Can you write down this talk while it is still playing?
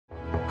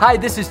Hi,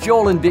 this is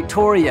Joel and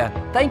Victoria.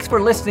 Thanks for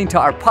listening to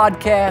our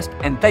podcast,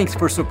 and thanks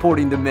for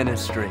supporting the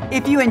ministry.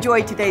 If you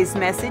enjoyed today's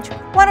message,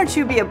 why don't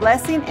you be a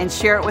blessing and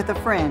share it with a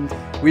friend?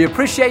 We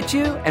appreciate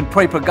you and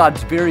pray for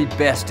God's very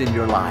best in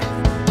your life.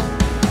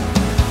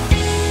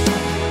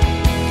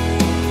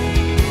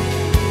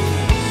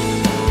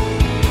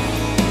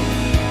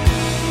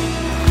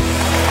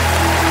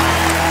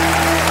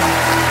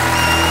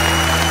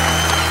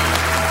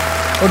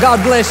 Well,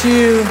 God bless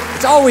you.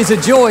 It's always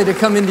a joy to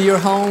come into your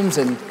homes,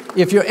 and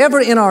if you're ever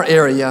in our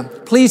area,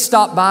 please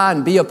stop by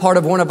and be a part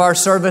of one of our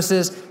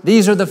services.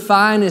 These are the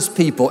finest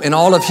people in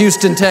all of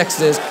Houston,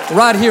 Texas,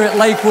 right here at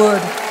Lakewood.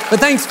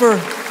 But thanks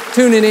for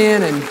tuning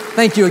in, and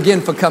thank you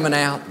again for coming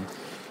out.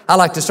 I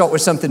like to start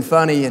with something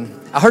funny, and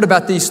I heard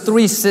about these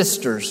three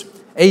sisters,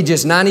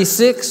 ages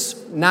 96,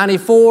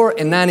 94,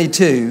 and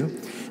 92.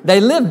 They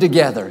lived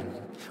together.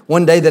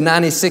 One day, the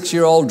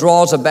 96-year-old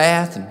draws a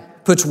bath and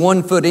puts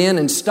one foot in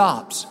and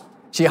stops.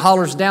 She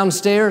hollers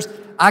downstairs,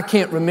 "I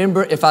can't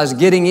remember if I was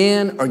getting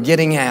in or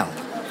getting out."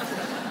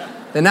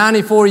 The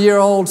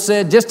 94-year-old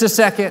said, "Just a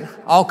second,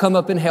 I'll come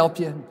up and help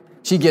you."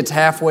 She gets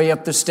halfway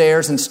up the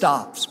stairs and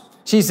stops.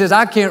 She says,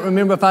 "I can't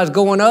remember if I was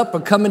going up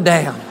or coming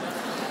down."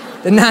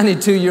 The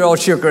 92-year-old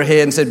shook her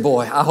head and said,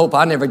 "Boy, I hope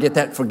I never get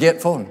that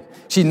forgetful." And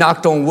she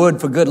knocked on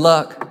wood for good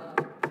luck.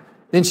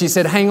 Then she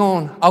said, "Hang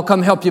on, I'll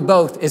come help you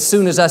both as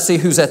soon as I see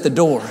who's at the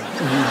door."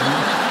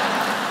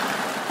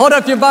 Hold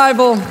up your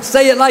Bible,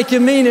 say it like you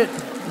mean it.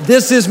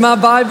 This is my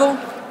Bible.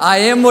 I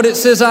am what it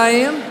says I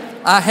am.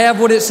 I have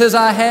what it says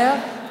I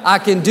have. I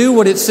can do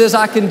what it says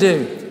I can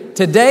do.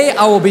 Today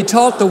I will be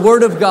taught the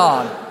Word of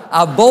God.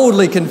 I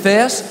boldly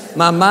confess,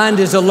 my mind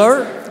is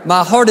alert,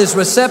 my heart is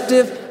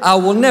receptive. I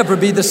will never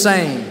be the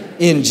same.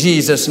 In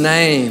Jesus'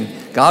 name,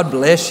 God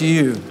bless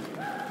you.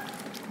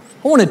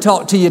 I want to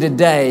talk to you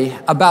today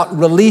about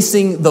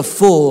releasing the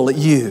full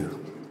you.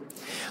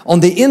 On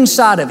the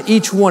inside of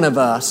each one of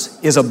us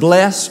is a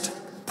blessed,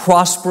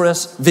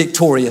 prosperous,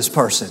 victorious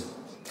person.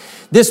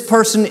 This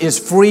person is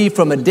free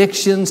from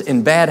addictions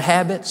and bad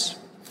habits.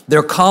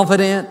 They're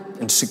confident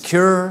and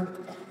secure,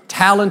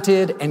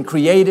 talented and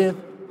creative,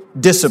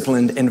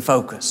 disciplined and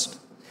focused.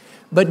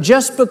 But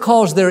just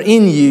because they're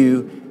in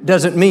you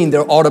doesn't mean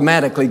they're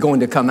automatically going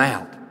to come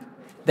out.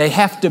 They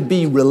have to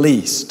be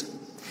released.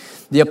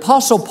 The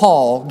Apostle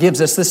Paul gives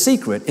us the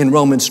secret in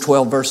Romans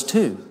 12, verse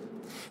 2.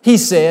 He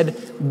said,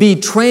 "Be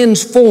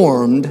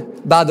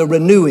transformed by the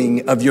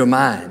renewing of your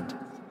mind."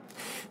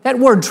 That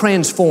word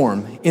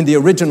transform in the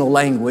original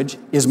language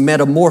is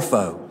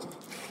metamorpho.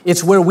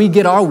 It's where we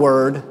get our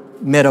word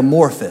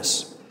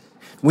metamorphosis.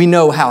 We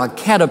know how a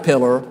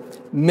caterpillar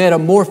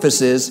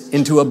metamorphoses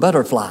into a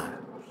butterfly.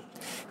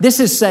 This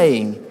is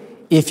saying,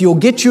 if you'll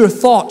get your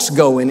thoughts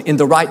going in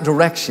the right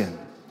direction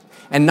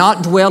and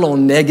not dwell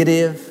on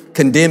negative,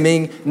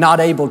 condemning,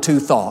 not able to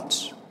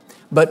thoughts,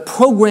 but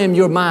program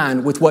your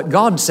mind with what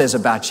God says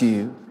about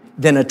you,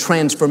 then a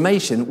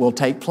transformation will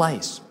take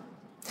place.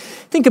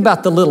 Think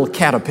about the little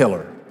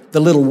caterpillar,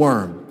 the little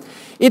worm.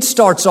 It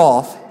starts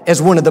off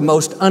as one of the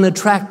most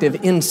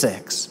unattractive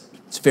insects.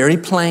 It's very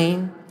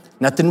plain,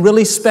 nothing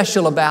really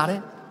special about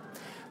it,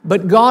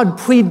 but God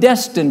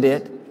predestined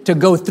it to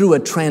go through a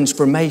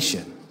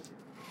transformation.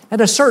 At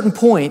a certain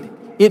point,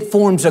 it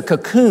forms a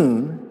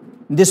cocoon.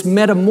 This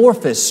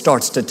metamorphosis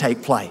starts to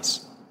take place.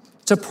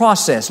 It's a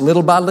process.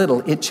 Little by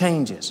little, it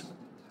changes.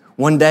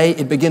 One day,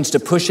 it begins to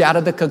push out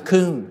of the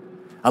cocoon.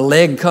 A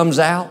leg comes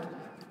out,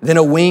 then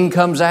a wing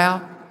comes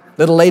out. A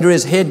little later,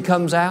 his head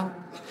comes out.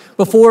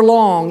 Before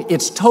long,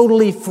 it's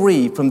totally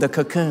free from the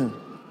cocoon.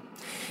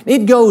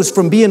 It goes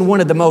from being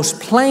one of the most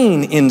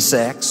plain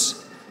insects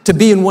to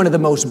being one of the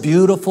most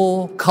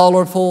beautiful,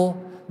 colorful,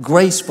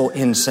 graceful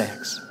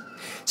insects.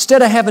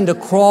 Instead of having to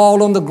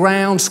crawl on the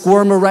ground,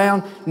 squirm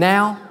around,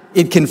 now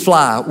it can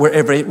fly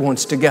wherever it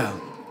wants to go.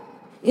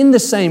 In the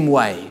same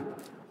way,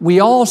 we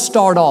all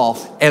start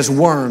off as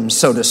worms,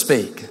 so to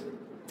speak.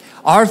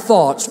 Our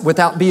thoughts,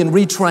 without being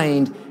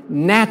retrained,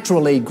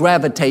 naturally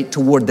gravitate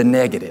toward the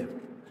negative.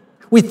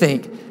 We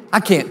think, "I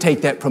can't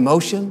take that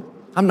promotion.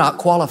 I'm not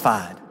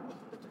qualified.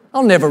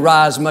 I'll never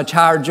rise much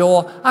higher,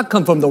 Joel. I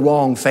come from the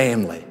wrong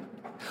family."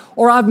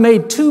 Or, "I've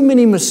made too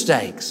many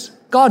mistakes.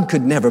 God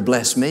could never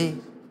bless me."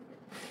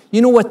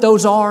 You know what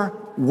those are?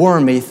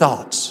 Wormy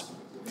thoughts.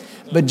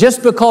 But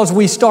just because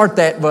we start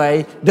that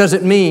way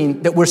doesn't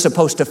mean that we're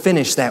supposed to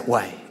finish that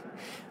way.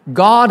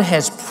 God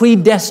has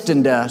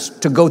predestined us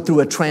to go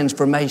through a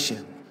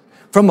transformation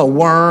from a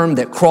worm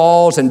that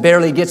crawls and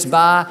barely gets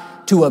by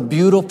to a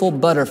beautiful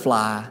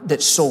butterfly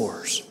that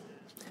soars.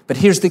 But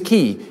here's the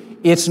key.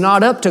 It's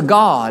not up to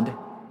God,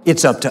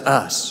 it's up to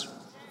us.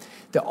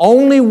 The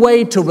only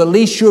way to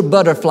release your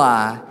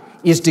butterfly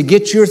is to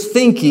get your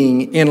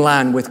thinking in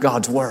line with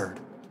God's Word.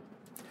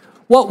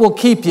 What will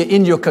keep you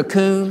in your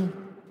cocoon?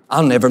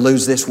 "I'll never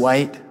lose this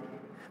weight.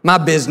 My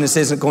business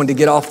isn't going to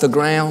get off the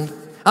ground.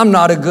 I'm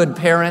not a good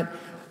parent."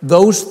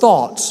 Those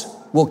thoughts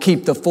will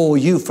keep the full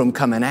you from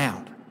coming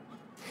out.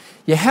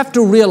 You have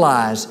to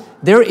realize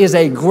there is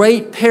a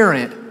great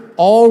parent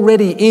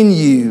already in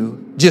you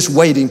just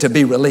waiting to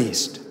be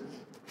released.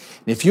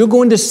 If you're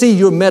going to see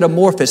your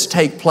metamorphosis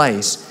take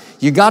place,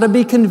 you got to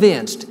be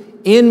convinced,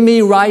 in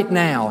me right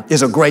now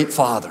is a great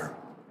father,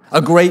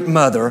 a great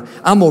mother.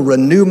 I'm going to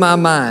renew my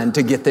mind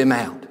to get them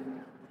out.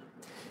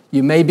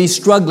 You may be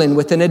struggling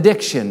with an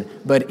addiction,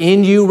 but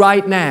in you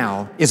right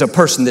now is a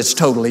person that's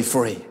totally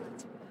free.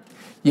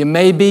 You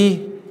may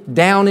be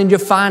down in your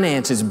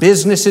finances,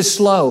 business is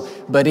slow,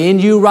 but in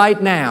you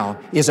right now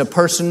is a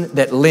person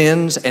that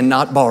lends and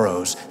not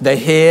borrows, the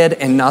head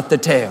and not the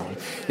tail.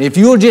 And if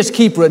you'll just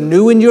keep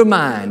renewing your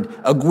mind,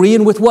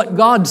 agreeing with what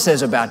God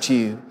says about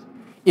you,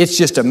 it's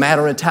just a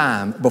matter of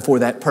time before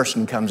that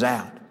person comes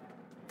out.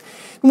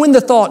 When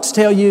the thoughts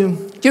tell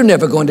you, you're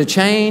never going to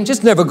change,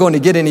 it's never going to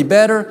get any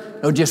better,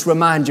 no, just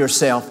remind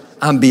yourself,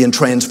 I'm being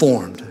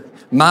transformed.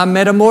 My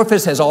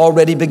metamorphosis has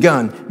already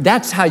begun.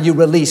 That's how you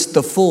release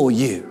the full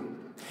you.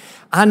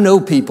 I know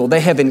people, they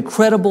have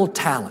incredible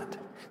talent.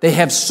 They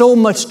have so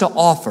much to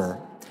offer.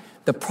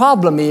 The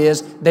problem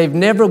is they've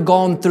never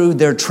gone through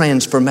their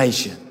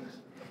transformation.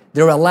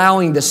 They're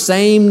allowing the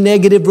same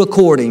negative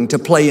recording to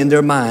play in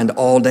their mind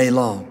all day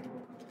long.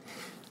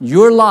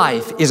 Your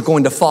life is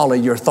going to follow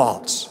your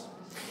thoughts.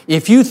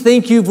 If you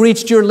think you've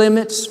reached your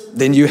limits,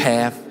 then you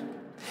have.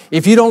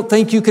 If you don't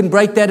think you can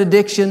break that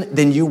addiction,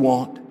 then you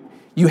won't.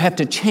 You have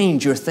to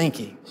change your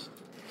thinking.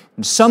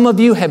 And some of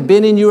you have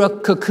been in your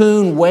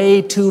cocoon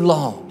way too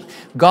long.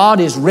 God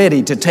is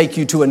ready to take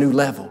you to a new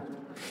level.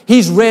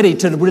 He's ready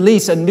to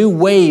release a new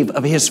wave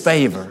of His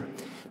favor.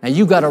 Now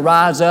you got to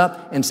rise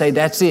up and say,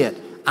 that's it.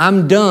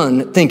 I'm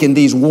done thinking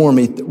these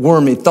wormy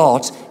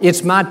thoughts.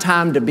 It's my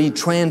time to be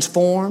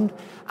transformed.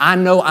 I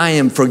know I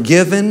am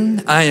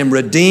forgiven. I am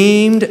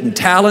redeemed and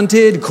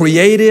talented,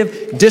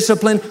 creative,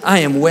 disciplined. I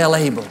am well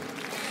able.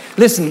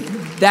 Listen,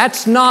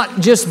 that's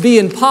not just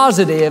being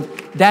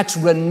positive. That's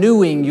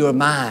renewing your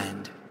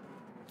mind.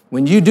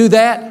 When you do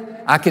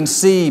that, I can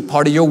see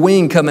part of your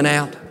wing coming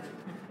out.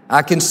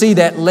 I can see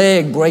that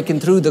leg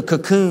breaking through the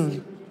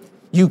cocoon.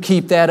 You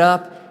keep that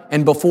up,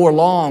 and before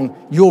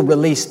long, you'll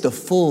release the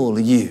full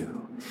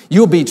you.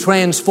 You'll be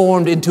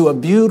transformed into a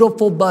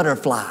beautiful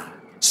butterfly,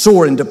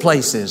 soaring to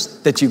places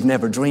that you've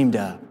never dreamed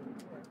of.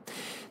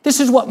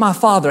 This is what my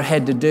father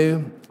had to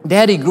do.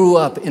 Daddy grew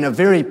up in a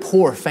very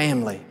poor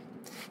family.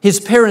 His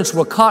parents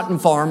were cotton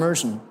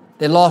farmers, and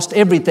they lost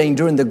everything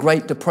during the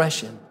Great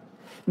Depression.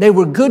 They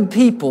were good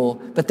people,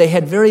 but they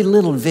had very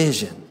little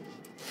vision.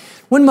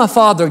 When my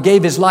father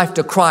gave his life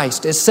to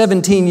Christ at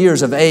 17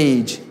 years of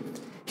age,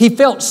 he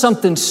felt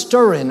something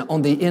stirring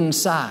on the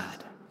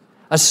inside.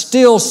 A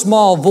still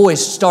small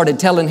voice started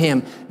telling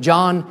him,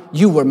 John,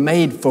 you were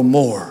made for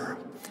more.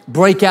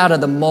 Break out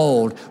of the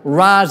mold.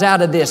 Rise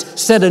out of this.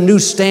 Set a new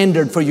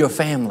standard for your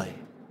family.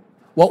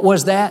 What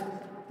was that?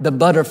 The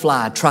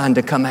butterfly trying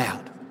to come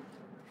out.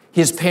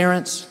 His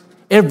parents,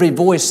 every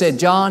voice said,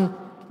 John,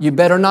 you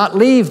better not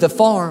leave the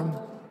farm.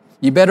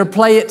 You better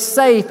play it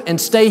safe and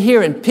stay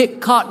here and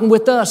pick cotton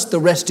with us the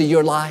rest of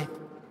your life.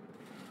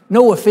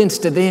 No offense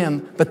to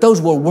them, but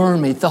those were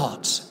wormy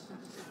thoughts.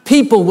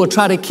 People will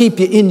try to keep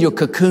you in your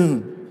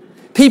cocoon.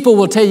 People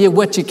will tell you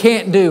what you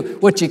can't do,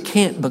 what you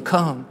can't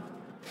become.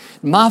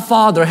 My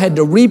father had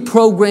to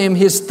reprogram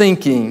his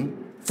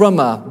thinking from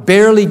a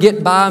barely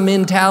get by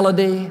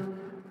mentality,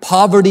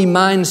 poverty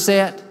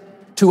mindset,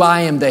 to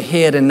I am the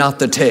head and not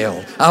the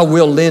tail. I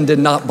will lend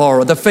and not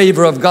borrow. The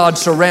favor of God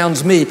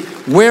surrounds me.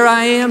 Where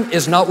I am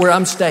is not where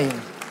I'm staying.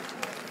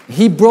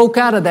 He broke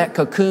out of that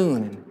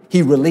cocoon and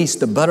he released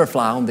the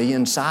butterfly on the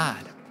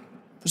inside.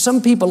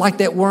 Some people, like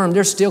that worm,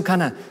 they're still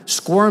kind of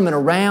squirming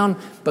around,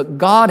 but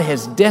God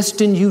has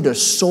destined you to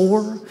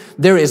soar.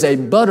 There is a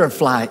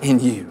butterfly in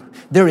you.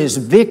 There is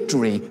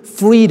victory,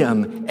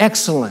 freedom,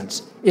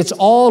 excellence. It's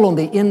all on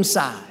the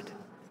inside.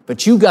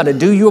 But you got to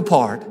do your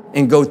part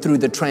and go through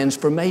the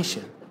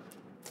transformation.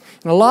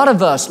 And a lot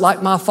of us,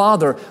 like my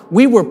father,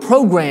 we were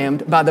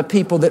programmed by the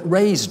people that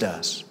raised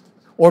us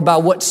or by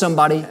what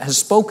somebody has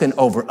spoken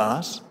over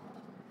us.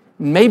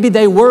 Maybe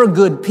they were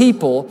good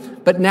people,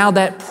 but now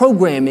that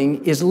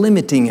programming is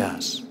limiting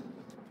us.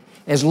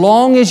 As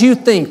long as you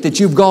think that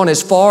you've gone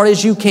as far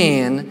as you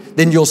can,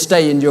 then you'll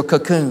stay in your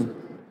cocoon.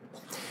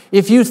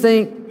 If you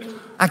think,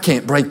 I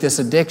can't break this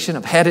addiction,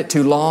 I've had it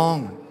too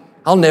long,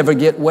 I'll never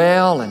get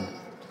well, and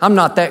I'm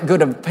not that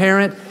good of a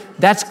parent,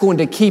 that's going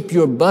to keep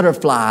your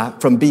butterfly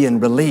from being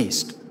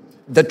released.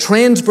 The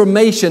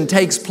transformation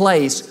takes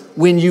place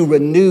when you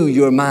renew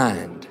your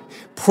mind.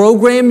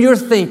 Program your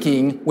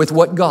thinking with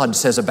what God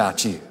says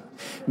about you.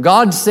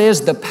 God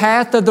says the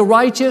path of the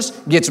righteous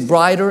gets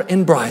brighter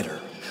and brighter.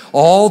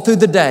 All through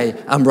the day,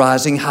 I'm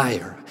rising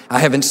higher. I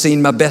haven't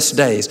seen my best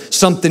days.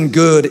 Something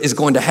good is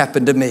going to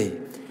happen to me.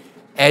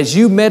 As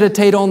you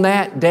meditate on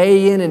that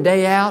day in and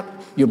day out,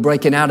 you're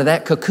breaking out of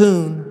that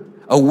cocoon.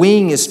 A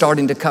wing is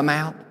starting to come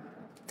out.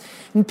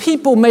 And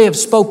people may have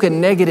spoken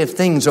negative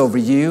things over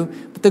you,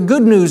 but the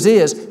good news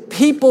is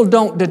people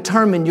don't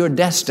determine your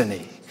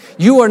destiny.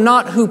 You are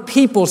not who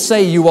people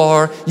say you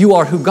are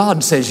who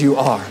God says you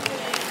are.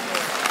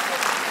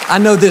 I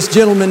know this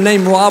gentleman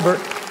named Robert.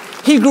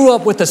 He grew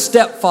up with a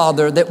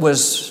stepfather that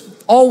was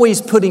always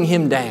putting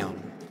him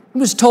down. He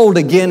was told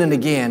again and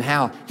again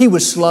how he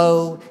was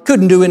slow,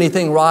 couldn't do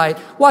anything right.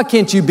 Why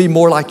can't you be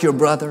more like your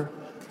brother?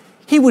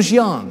 He was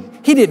young.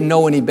 He didn't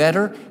know any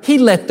better. He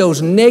let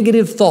those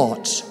negative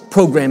thoughts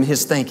program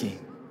his thinking.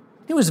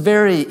 He was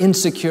very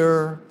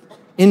insecure,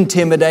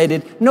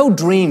 intimidated, no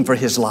dream for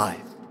his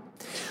life.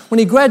 When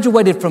he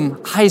graduated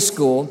from high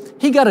school,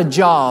 he got a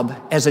job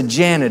as a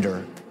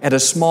janitor at a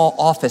small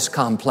office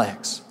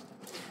complex.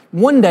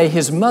 One day,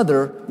 his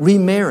mother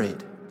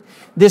remarried.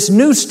 This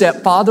new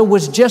stepfather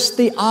was just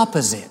the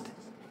opposite.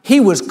 He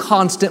was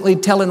constantly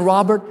telling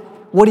Robert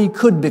what he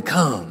could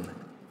become,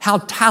 how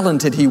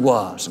talented he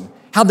was,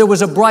 how there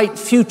was a bright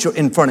future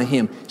in front of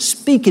him,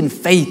 speaking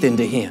faith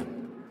into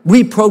him,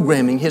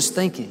 reprogramming his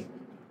thinking.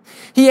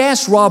 He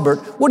asked Robert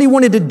what he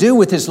wanted to do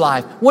with his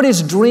life, what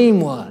his dream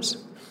was.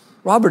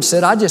 Robert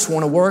said, I just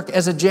want to work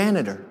as a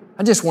janitor.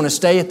 I just want to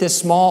stay at this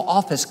small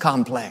office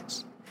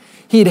complex.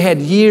 He'd had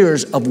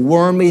years of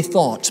wormy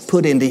thoughts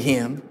put into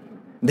him.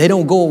 They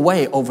don't go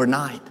away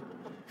overnight.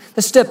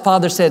 The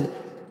stepfather said,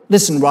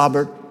 listen,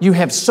 Robert, you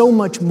have so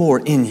much more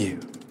in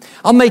you.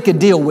 I'll make a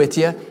deal with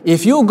you.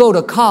 If you'll go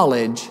to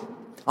college,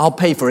 I'll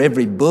pay for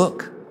every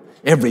book,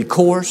 every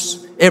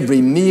course,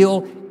 every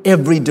meal,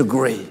 every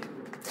degree.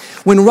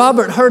 When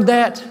Robert heard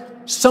that,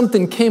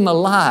 something came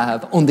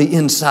alive on the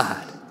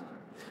inside.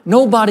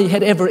 Nobody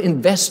had ever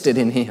invested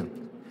in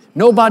him.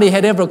 Nobody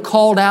had ever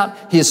called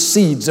out his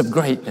seeds of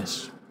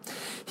greatness.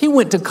 He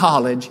went to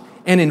college,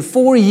 and in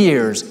 4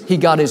 years, he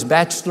got his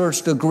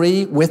bachelor's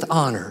degree with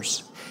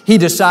honors. He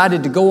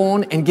decided to go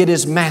on and get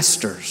his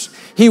master's.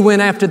 He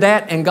went after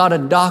that and got a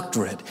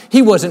doctorate.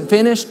 He wasn't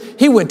finished.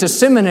 He went to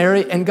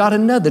seminary and got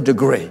another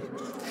degree.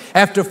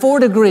 After 4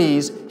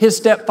 degrees, his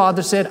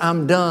stepfather said,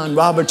 I'm done,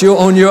 Robert, you're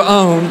on your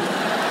own.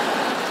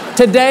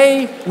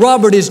 Today,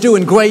 Robert is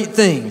doing great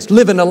things,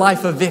 living a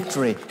life of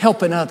victory,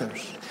 helping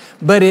others.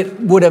 But it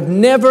would have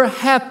never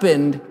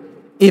happened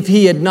if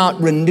he had not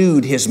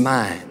renewed his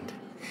mind.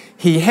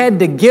 He had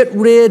to get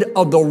rid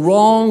of the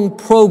wrong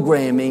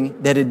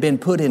programming that had been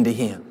put into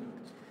him.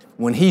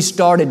 When he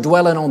started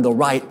dwelling on the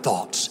right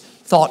thoughts,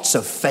 thoughts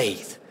of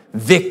faith,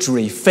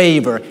 victory,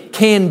 favor,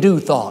 can-do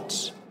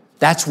thoughts,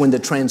 that's when the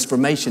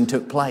transformation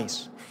took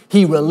place.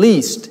 He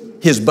released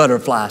his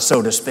butterfly,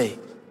 so to speak.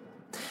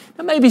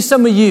 Now, maybe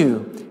some of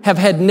you have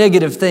had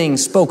negative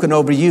things spoken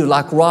over you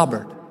like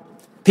Robert.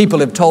 People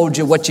have told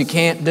you what you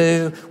can't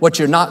do, what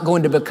you're not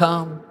going to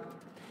become.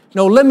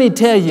 No, let me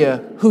tell you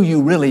who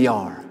you really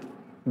are.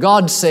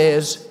 God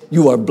says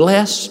you are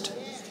blessed,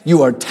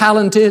 you are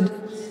talented,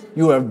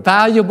 you are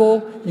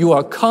valuable, you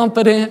are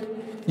competent,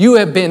 you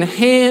have been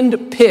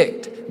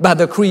hand-picked by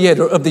the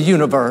Creator of the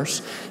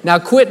universe. Now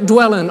quit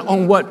dwelling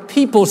on what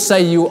people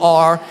say you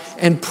are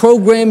and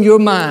program your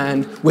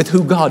mind with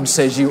who God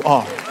says you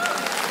are.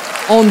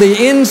 On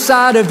the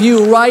inside of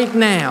you right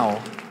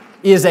now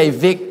is a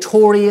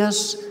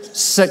victorious,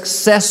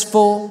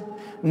 successful,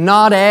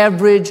 not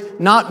average,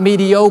 not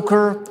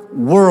mediocre,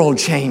 world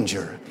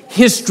changer,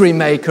 history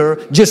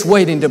maker, just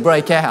waiting to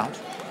break out.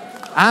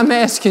 I'm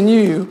asking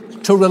you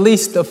to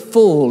release the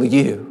full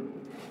you.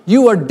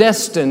 You are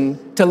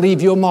destined to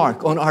leave your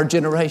mark on our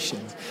generation.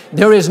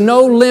 There is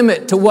no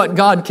limit to what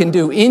God can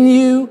do in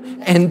you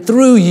and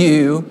through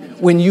you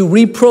when you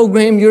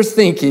reprogram your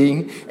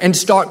thinking and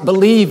start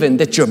believing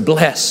that you're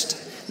blessed,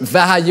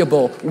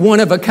 valuable, one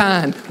of a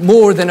kind,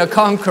 more than a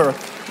conqueror.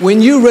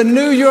 When you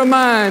renew your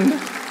mind,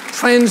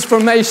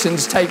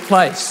 transformations take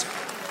place.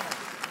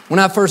 When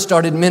I first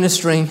started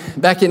ministering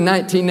back in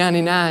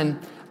 1999,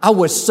 I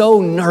was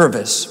so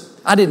nervous.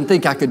 I didn't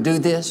think I could do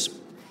this.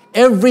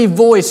 Every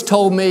voice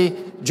told me,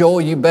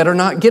 Joel, you better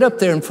not get up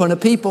there in front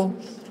of people.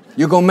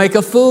 You're going to make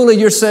a fool of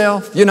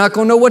yourself. You're not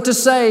going to know what to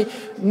say.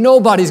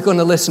 Nobody's going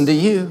to listen to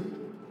you.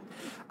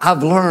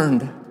 I've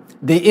learned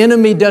the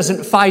enemy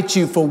doesn't fight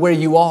you for where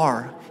you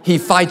are. He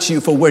fights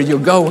you for where you're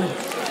going.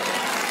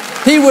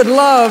 He would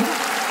love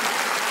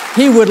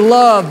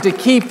to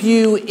keep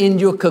you in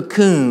your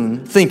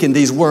cocoon thinking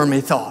these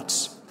wormy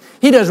thoughts.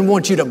 He doesn't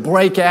want you to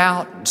break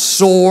out and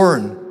soar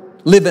and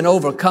live an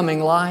overcoming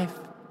life.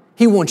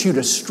 He wants you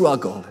to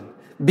struggle,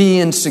 be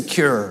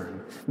insecure,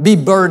 be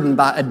burdened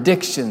by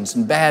addictions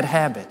and bad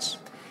habits.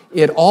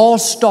 It all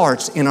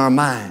starts in our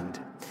mind.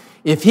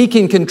 If he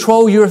can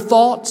control your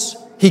thoughts,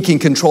 he can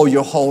control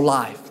your whole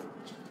life.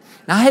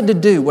 Now, I had to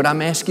do what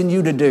I'm asking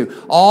you to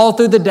do. All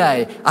through the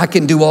day, I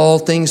can do all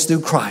things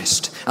through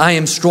Christ. I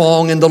am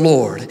strong in the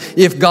Lord.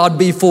 If God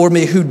be for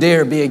me, who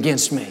dare be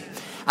against me?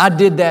 I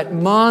did that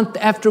month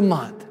after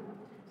month.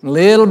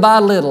 Little by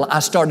little,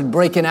 I started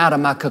breaking out of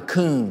my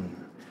cocoon.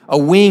 A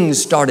wing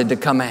started to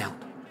come out.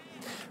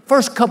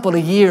 First couple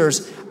of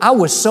years, I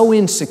was so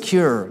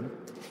insecure.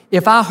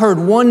 If I heard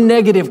one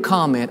negative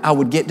comment, I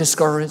would get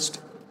discouraged.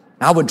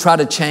 I would try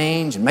to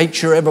change and make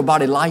sure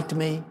everybody liked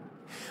me.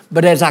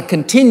 But as I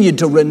continued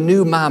to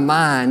renew my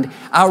mind,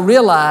 I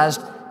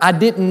realized I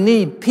didn't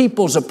need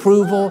people's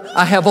approval.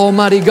 I have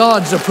Almighty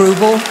God's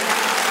approval.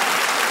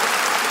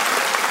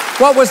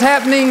 What was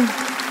happening?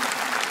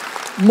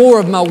 More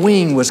of my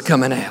wing was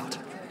coming out.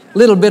 A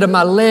little bit of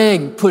my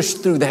leg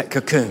pushed through that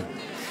cocoon.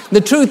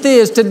 The truth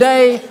is,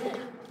 today,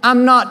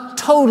 I'm not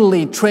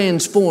totally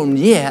transformed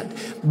yet,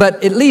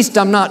 but at least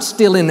I'm not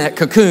still in that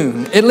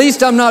cocoon. At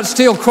least I'm not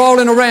still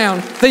crawling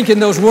around thinking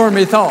those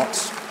wormy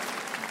thoughts.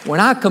 When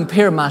I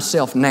compare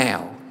myself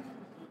now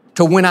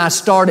to when I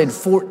started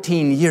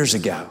 14 years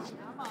ago,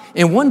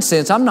 in one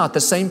sense, I'm not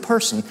the same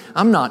person.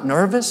 I'm not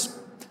nervous.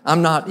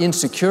 I'm not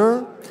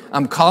insecure.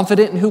 I'm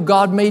confident in who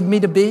God made me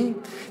to be.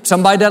 If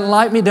somebody doesn't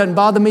like me, it doesn't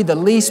bother me the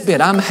least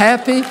bit. I'm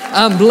happy.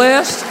 I'm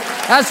blessed.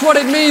 That's what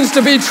it means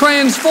to be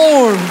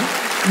transformed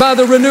by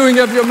the renewing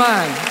of your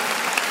mind.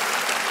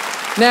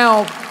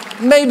 Now,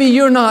 maybe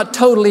you're not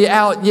totally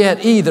out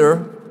yet either,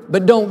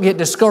 but don't get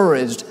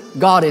discouraged.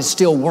 God is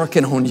still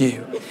working on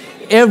you.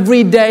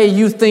 Every day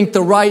you think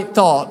the right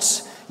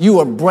thoughts, you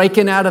are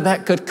breaking out of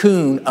that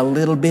cocoon a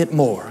little bit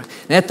more.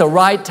 And at the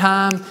right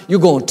time, you're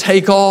going to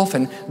take off,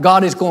 and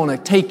God is going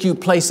to take you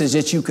places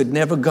that you could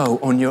never go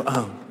on your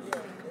own.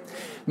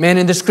 Man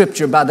in the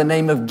scripture by the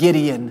name of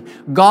Gideon,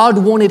 God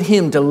wanted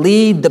him to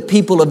lead the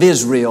people of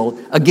Israel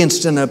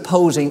against an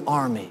opposing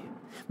army.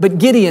 But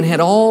Gideon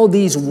had all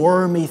these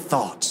wormy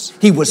thoughts.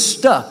 He was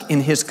stuck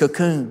in his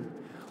cocoon.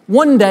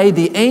 One day,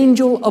 the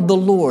angel of the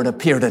Lord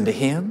appeared unto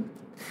him,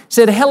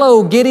 said,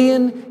 "Hello,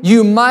 Gideon,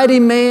 you mighty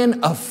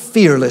man of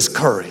fearless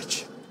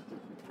courage."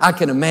 I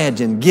can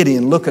imagine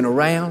Gideon looking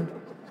around,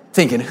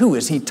 thinking, who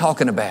is he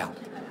talking about?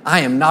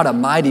 I am not a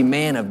mighty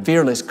man of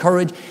fearless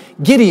courage.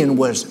 Gideon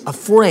was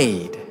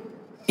afraid,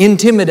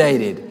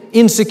 intimidated,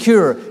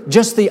 insecure,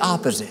 just the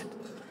opposite.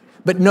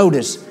 But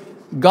notice,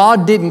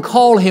 God didn't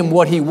call him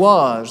what he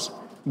was.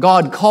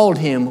 God called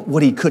him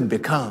what he could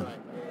become.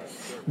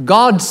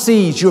 God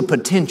sees your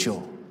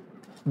potential.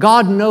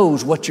 God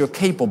knows what you're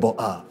capable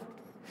of.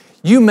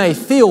 You may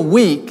feel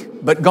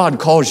weak, but God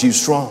calls you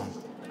strong.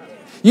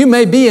 You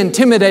may be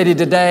intimidated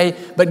today,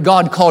 but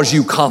God calls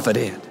you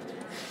confident.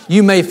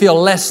 You may feel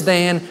less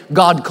than,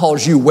 God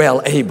calls you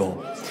well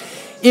able.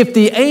 If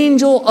the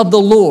angel of the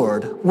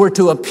Lord were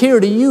to appear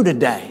to you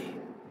today,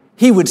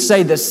 he would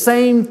say the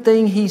same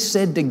thing he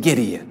said to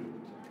Gideon.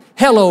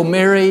 "Hello,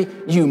 Mary,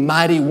 you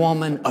mighty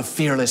woman of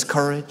fearless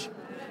courage.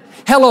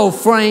 Hello,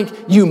 Frank,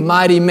 you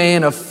mighty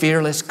man of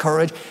fearless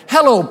courage.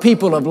 Hello,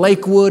 people of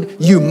Lakewood,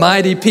 you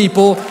mighty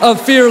people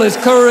of fearless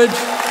courage."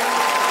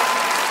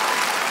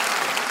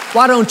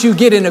 Why don't you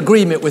get in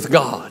agreement with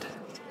God?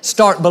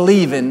 Start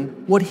believing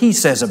what he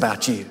says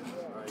about you.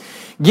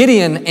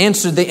 Gideon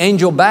answered the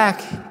angel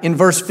back in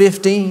verse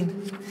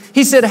 15.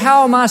 He said,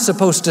 "How am I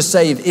supposed to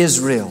save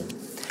Israel?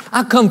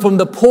 I come from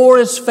the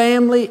poorest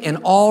family in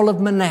all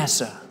of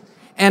Manasseh,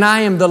 and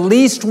I am the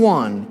least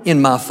one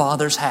in my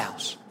father's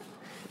house."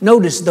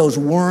 Notice those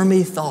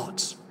wormy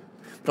thoughts.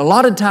 But a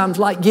lot of times,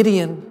 like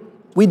Gideon,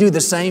 we do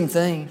the same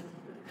thing.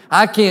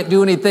 I can't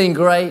do anything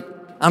great.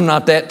 I'm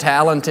not that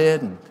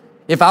talented.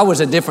 If I was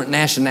a different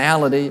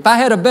nationality, if I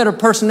had a better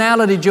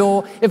personality,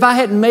 Joel, if I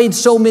hadn't made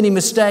so many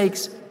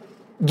mistakes,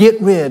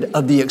 get rid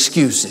of the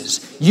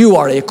excuses. You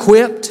are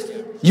equipped.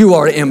 You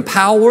are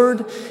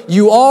empowered.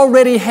 You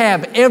already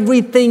have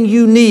everything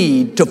you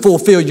need to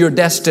fulfill your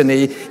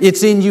destiny.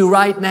 It's in you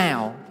right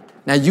now.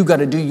 Now you got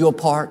to do your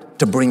part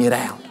to bring it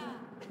out.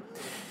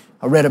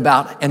 I read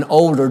about an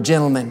older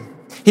gentleman.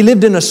 He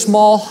lived in a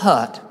small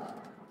hut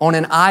on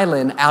an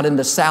island out in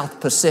the South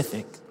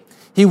Pacific.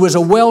 He was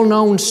a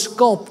well-known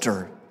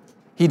sculptor.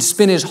 He'd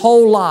spent his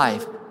whole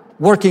life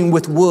working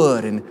with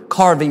wood and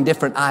carving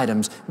different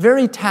items.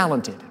 Very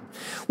talented.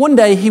 One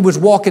day he was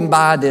walking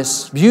by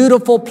this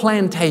beautiful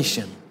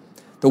plantation.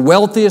 The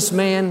wealthiest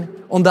man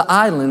on the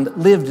island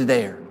lived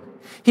there.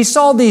 He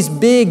saw these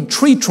big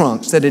tree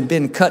trunks that had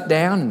been cut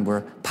down and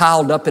were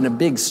piled up in a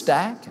big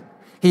stack.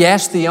 He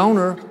asked the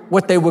owner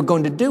what they were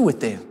going to do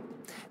with them.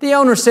 The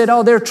owner said,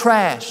 "Oh, they're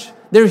trash.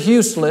 They're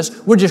useless.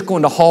 We're just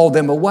going to haul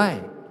them away."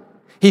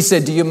 He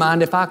said, "Do you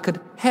mind if I could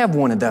have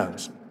one of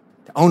those?"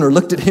 The owner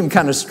looked at him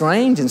kind of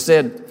strange and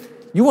said,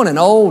 "You want an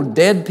old,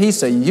 dead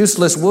piece of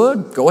useless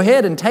wood? Go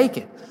ahead and take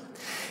it."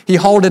 He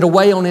hauled it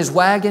away on his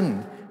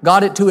wagon,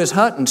 got it to his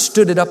hut, and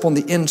stood it up on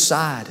the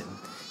inside.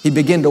 He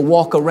began to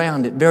walk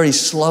around it very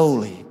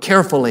slowly,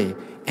 carefully,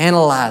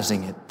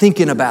 analyzing it,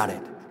 thinking about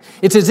it.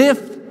 It's as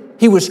if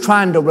he was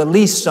trying to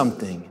release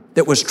something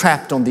that was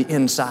trapped on the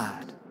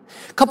inside.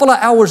 A couple of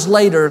hours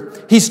later,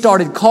 he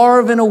started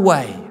carving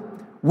away,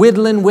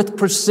 whittling with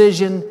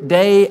precision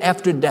day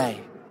after day.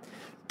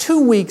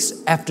 2 weeks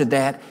after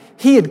that,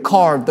 he had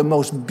carved the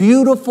most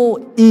beautiful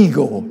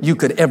eagle you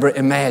could ever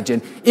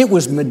imagine. It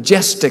was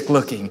majestic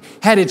looking,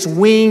 had its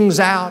wings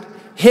out,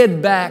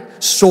 head back,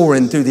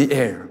 soaring through the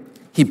air.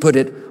 He put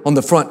it on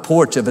the front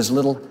porch of his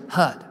little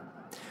hut.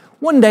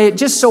 One day, it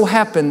just so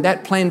happened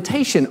that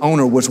plantation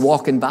owner was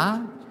walking by,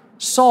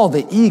 saw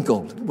the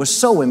eagle, was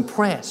so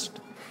impressed.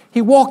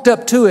 He walked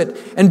up to it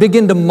and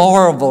began to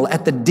marvel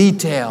at the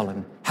detail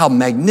and how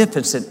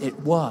magnificent it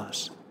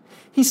was.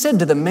 He said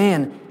to the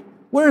man,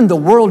 "Where in the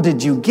world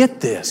did you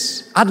get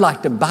this? I'd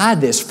like to buy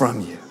this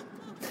from you."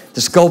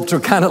 The sculptor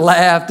kind of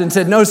laughed and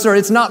said, "No, sir,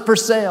 it's not for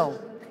sale."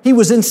 He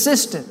was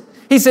insistent.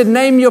 He said,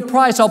 "Name your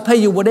price. I'll pay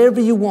you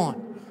whatever you want."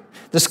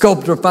 The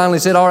sculptor finally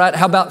said, "All right,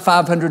 how about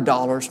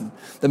 $500?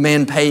 The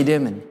man paid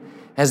him, and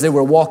As they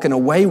were walking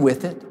away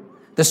with it,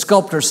 the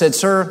sculptor said,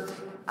 "Sir,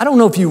 I don't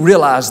know if you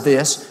realize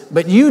this,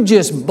 but you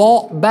just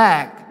bought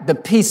back the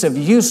piece of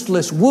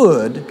useless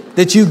wood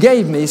that you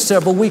gave me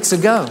several weeks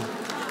ago."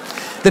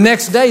 The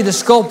next day, the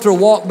sculptor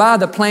walked by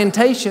the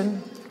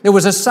plantation. There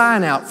was a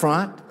sign out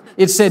front.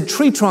 It said,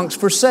 "Tree trunks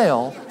for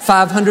sale,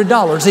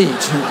 $500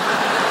 each."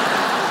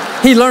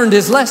 He learned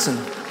his lesson.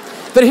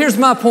 But here's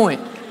my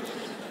point.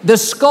 The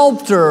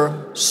sculptor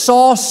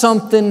saw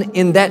something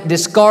in that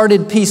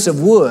discarded piece of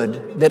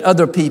wood that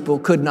other people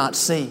could not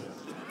see.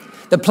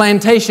 The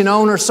plantation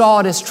owner saw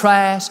it as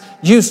trash,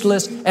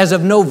 useless, as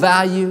of no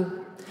value.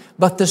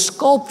 But the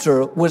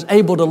sculptor was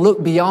able to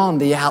look beyond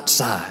the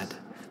outside,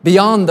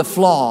 beyond the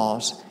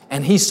flaws,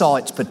 and he saw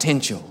its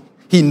potential.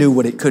 He knew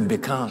what it could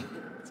become.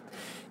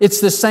 It's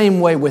the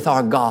same way with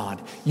our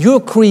God. Your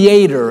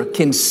Creator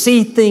can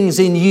see things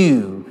in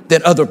you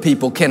that other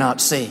people cannot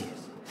see.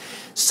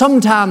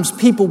 Sometimes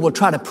people will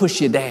try to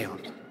push you down,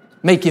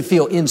 make you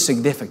feel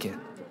insignificant.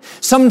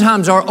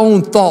 Sometimes our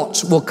own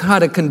thoughts will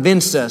kind of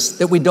convince us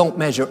that we don't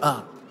measure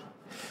up.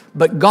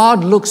 But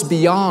God looks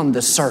beyond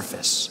the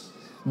surface,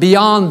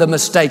 beyond the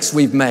mistakes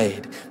we've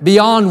made,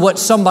 beyond what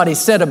somebody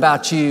said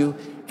about you,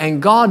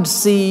 and God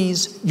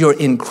sees your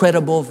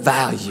incredible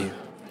value.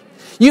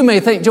 You may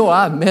think, "Joel,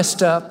 I've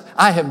messed up.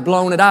 I have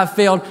blown it. I've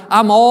failed.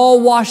 I'm all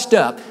washed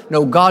up."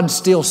 No, God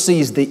still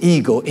sees the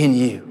eagle in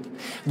you.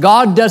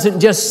 God doesn't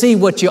just see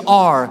what you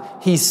are,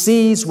 He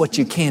sees what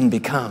you can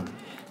become.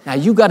 Now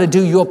you got to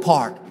do your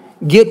part.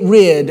 Get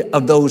rid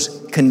of those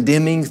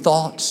condemning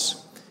thoughts.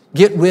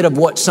 Get rid of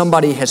what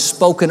somebody has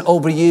spoken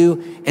over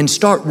you and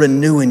start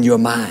renewing your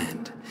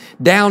mind.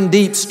 Down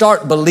deep,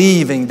 start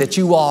believing that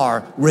you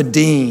are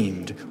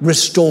redeemed,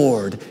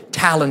 restored,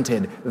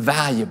 talented,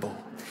 valuable.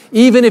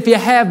 Even if you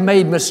have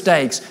made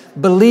mistakes,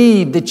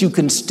 believe that you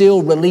can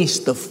still release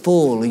the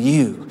full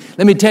you.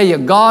 Let me tell you,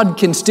 God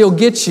can still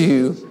get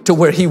you to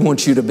where He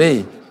wants you to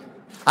be.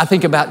 I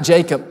think about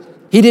Jacob.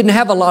 He didn't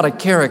have a lot of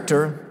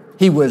character.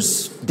 He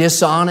was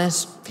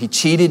dishonest. He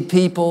cheated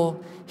people.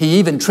 He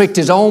even tricked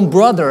his own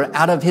brother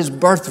out of his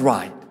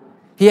birthright.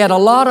 He had a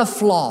lot of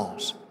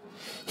flaws.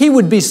 He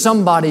would be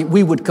somebody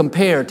we would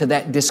compare to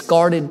that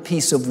discarded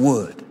piece of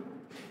wood.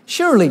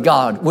 Surely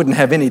God wouldn't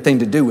have anything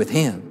to do with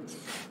him.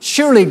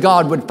 Surely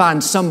God would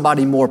find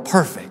somebody more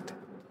perfect.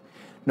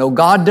 No,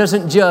 God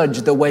doesn't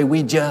judge the way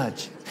we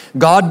judge.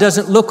 God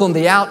doesn't look on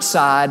the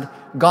outside.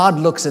 God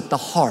looks at the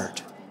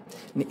heart.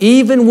 And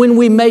even when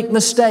we make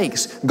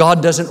mistakes,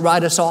 God doesn't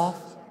write us off.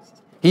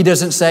 He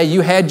doesn't say,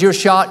 "You had your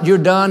shot, you're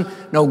done."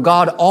 No,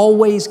 God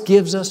always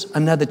gives us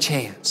another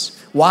chance.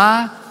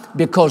 Why?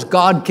 Because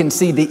God can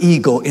see the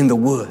eagle in the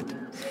wood.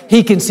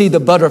 He can see the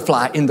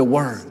butterfly in the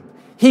worm.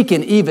 He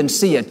can even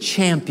see a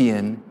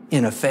champion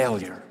in a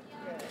failure.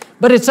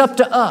 But it's up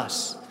to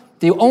us.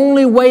 The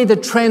only way the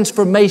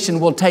transformation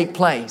will take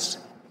place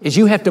is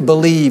you have to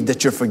believe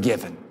that you're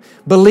forgiven.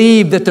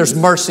 Believe that there's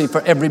mercy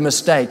for every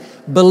mistake.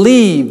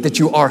 Believe that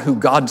you are who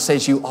God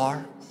says you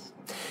are.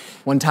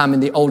 One time in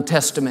the Old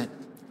Testament,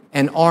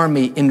 an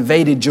army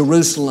invaded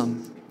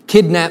Jerusalem,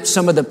 kidnapped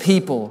some of the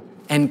people,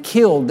 and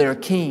killed their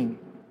king.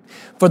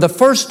 For the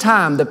first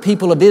time, the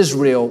people of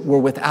Israel were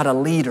without a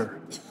leader.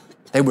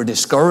 They were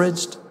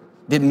discouraged,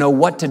 didn't know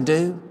what to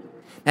do.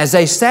 As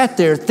they sat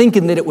there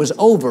thinking that it was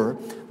over,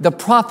 the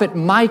prophet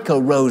Micah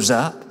rose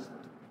up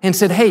and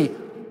said, "Hey,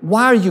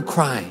 why are you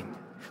crying?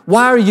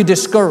 Why are you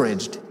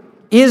discouraged?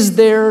 Is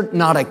there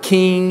not a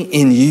king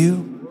in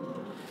you?"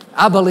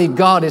 I believe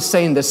God is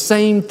saying the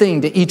same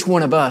thing to each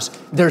one of us.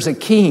 There's a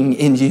king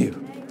in you.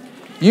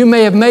 You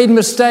may have made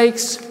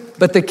mistakes,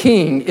 but the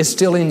king is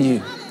still in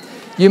you.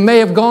 You may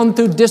have gone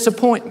through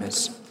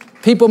disappointments.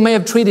 People may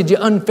have treated you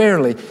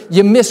unfairly.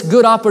 You missed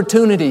good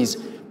opportunities.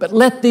 But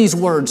let these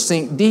words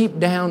sink deep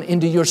down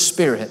into your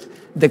spirit.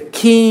 The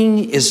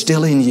king is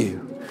still in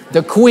you.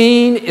 The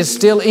queen is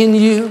still in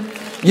you.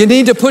 You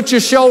need to put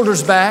your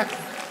shoulders back,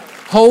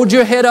 hold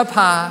your head up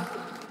high,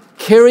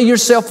 carry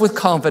yourself with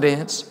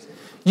confidence.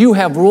 You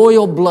have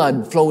royal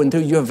blood flowing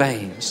through your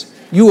veins.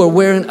 You are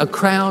wearing a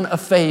crown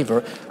of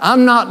favor.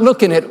 I'm not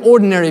looking at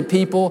ordinary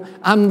people.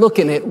 I'm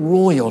looking at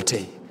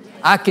royalty.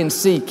 I can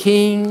see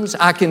kings.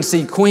 I can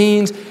see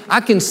queens.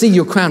 I can see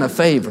your crown of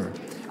favor.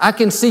 I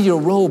can see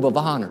your robe of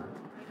honor.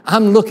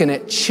 I'm looking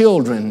at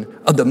children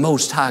of the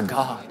Most High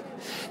God.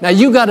 Now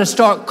you got to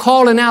start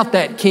calling out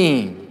that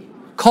king,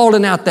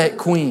 calling out that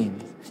queen.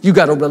 You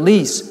got to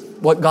release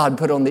what God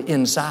put on the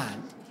inside.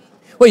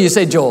 Well, you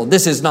say, "Joel,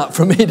 this is not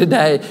for me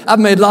today. I've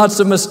made lots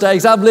of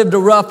mistakes. I've lived a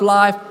rough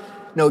life."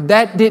 No,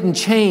 that didn't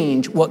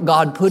change what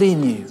God put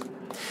in you.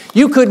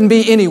 You couldn't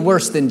be any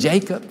worse than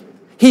Jacob.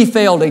 He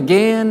failed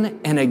again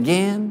and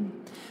again.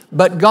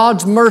 But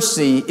God's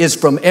mercy is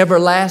from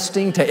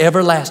everlasting to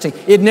everlasting.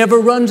 It never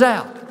runs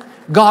out.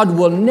 God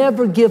will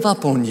never give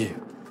up on you.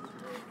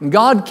 And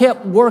God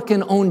kept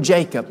working on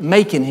Jacob,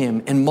 making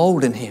him and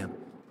molding him.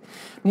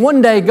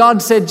 One day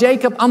God said,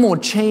 "Jacob, I'm going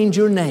to change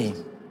your name."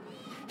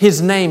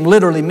 His name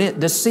literally meant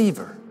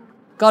deceiver.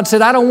 God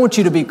said, "I don't want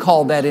you to be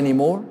called that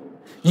anymore.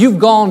 You've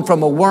gone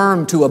from a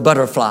worm to a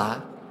butterfly,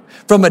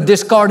 from a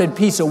discarded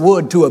piece of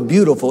wood to a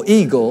beautiful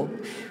eagle,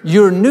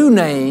 your new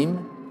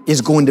name is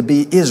going to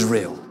be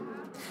Israel.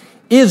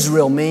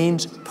 Israel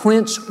means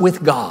prince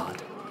with God.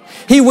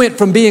 He went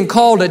from being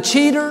called a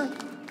cheater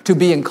to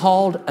being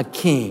called a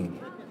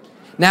king.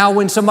 Now,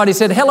 when somebody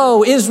said,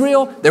 hello,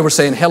 Israel, they were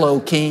saying, hello,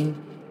 king.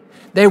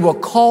 They were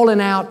calling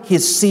out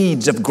his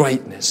seeds of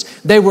greatness.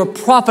 They were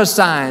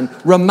prophesying,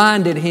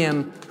 reminded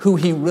him who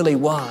he really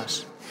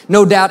was.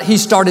 No doubt he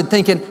started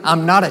thinking,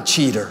 I'm not a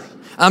cheater.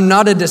 I'm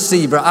not a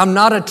deceiver. I'm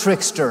not a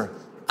trickster.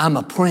 I'm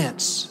a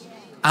prince.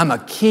 I'm a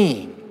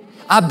king.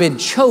 I've been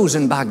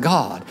chosen by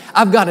God.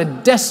 I've got a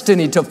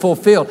destiny to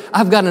fulfill.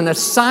 I've got an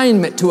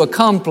assignment to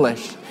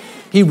accomplish.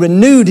 He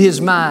renewed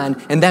his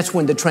mind, and that's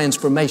when the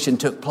transformation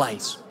took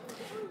place.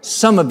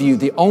 Some of you,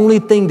 the only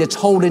thing that's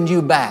holding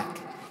you back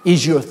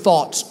is your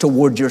thoughts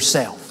toward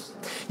yourself.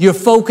 You're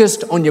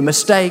focused on your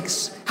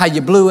mistakes, how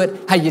you blew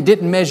it, how you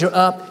didn't measure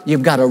up.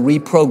 You've got to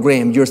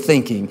reprogram your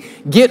thinking.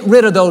 Get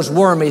rid of those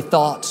wormy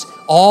thoughts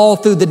all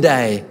through the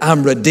day.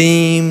 I'm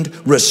redeemed,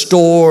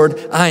 restored.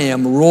 I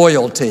am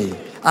royalty.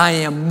 I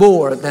am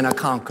more than a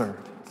conqueror.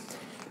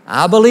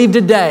 I believe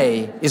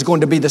today is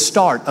going to be the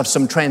start of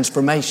some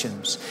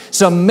transformations.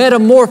 Some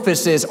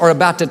metamorphoses are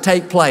about to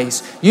take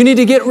place. You need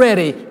to get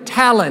ready.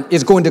 Talent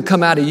is going to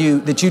come out of you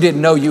that you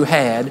didn't know you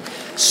had.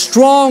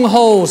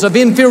 Strongholds of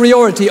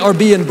inferiority are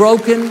being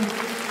broken.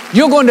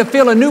 You're going to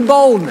feel a new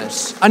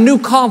boldness, a new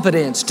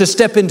confidence to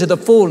step into the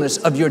fullness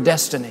of your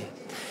destiny.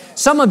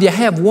 Some of you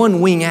have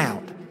one wing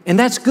out, and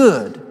that's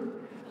good.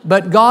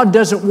 But God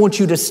doesn't want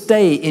you to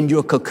stay in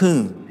your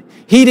cocoon.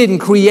 He didn't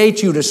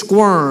create you to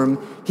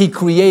squirm. He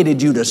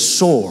created you to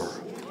soar.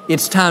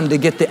 It's time to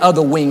get the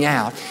other wing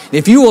out.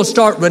 If you will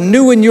start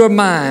renewing your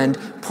mind,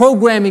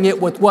 programming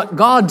it with what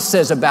God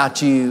says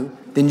about you,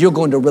 then you're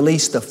going to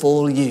release the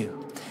full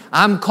you.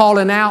 I'm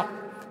calling out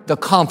the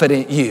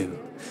confident you.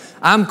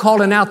 I'm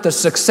calling out the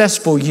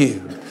successful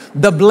you,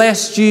 the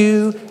blessed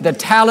you, the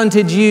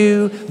talented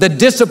you, the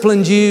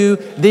disciplined you,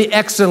 the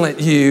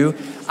excellent you.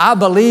 I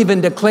believe and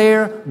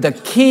declare the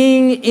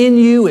king in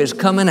you is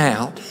coming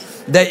out.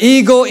 The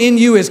eagle in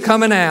you is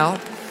coming out.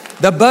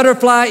 The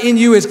butterfly in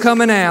you is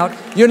coming out.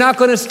 You're not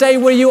going to stay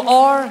where you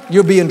are.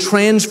 You're being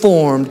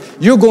transformed.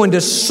 You're going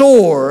to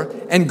soar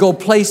and go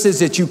places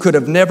that you could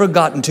have never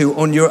gotten to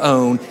on your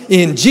own.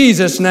 In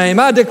Jesus'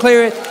 name, I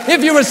declare it.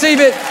 If you receive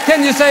it,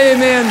 can you say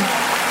amen?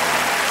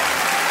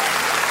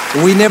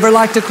 We never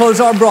like to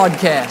close our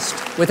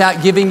broadcast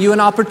without giving you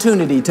an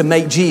opportunity to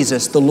make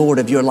Jesus the Lord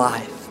of your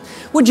life.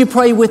 Would you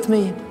pray with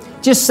me?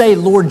 Just say,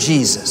 Lord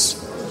Jesus,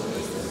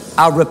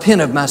 I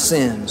repent of my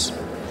sins.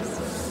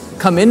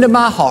 Come into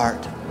my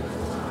heart.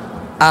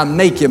 I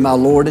make you my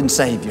Lord and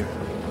Savior.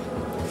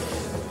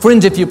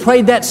 Friends, if you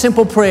prayed that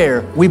simple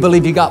prayer, we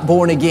believe you got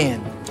born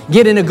again.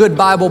 Get in a good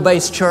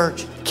Bible-based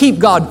church. Keep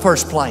God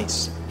first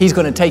place. He's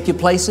going to take you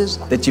places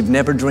that you've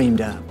never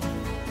dreamed of.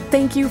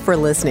 Thank you for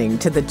listening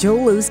to the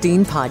Joel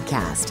Osteen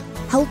Podcast.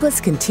 Help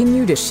us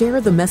continue to share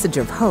the message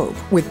of hope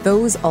with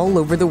those all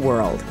over the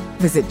world.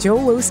 Visit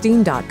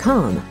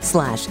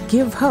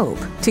joelosteen.com/give hope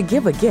to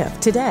give a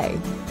gift today.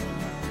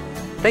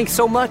 Thanks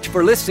so much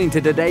for listening to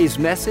today's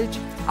message.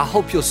 I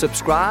hope you'll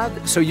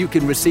subscribe so you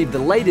can receive the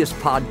latest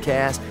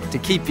podcast to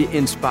keep you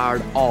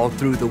inspired all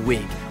through the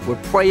week. We're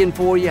praying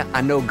for you.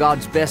 I know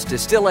God's best is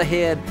still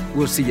ahead.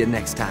 We'll see you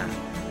next time.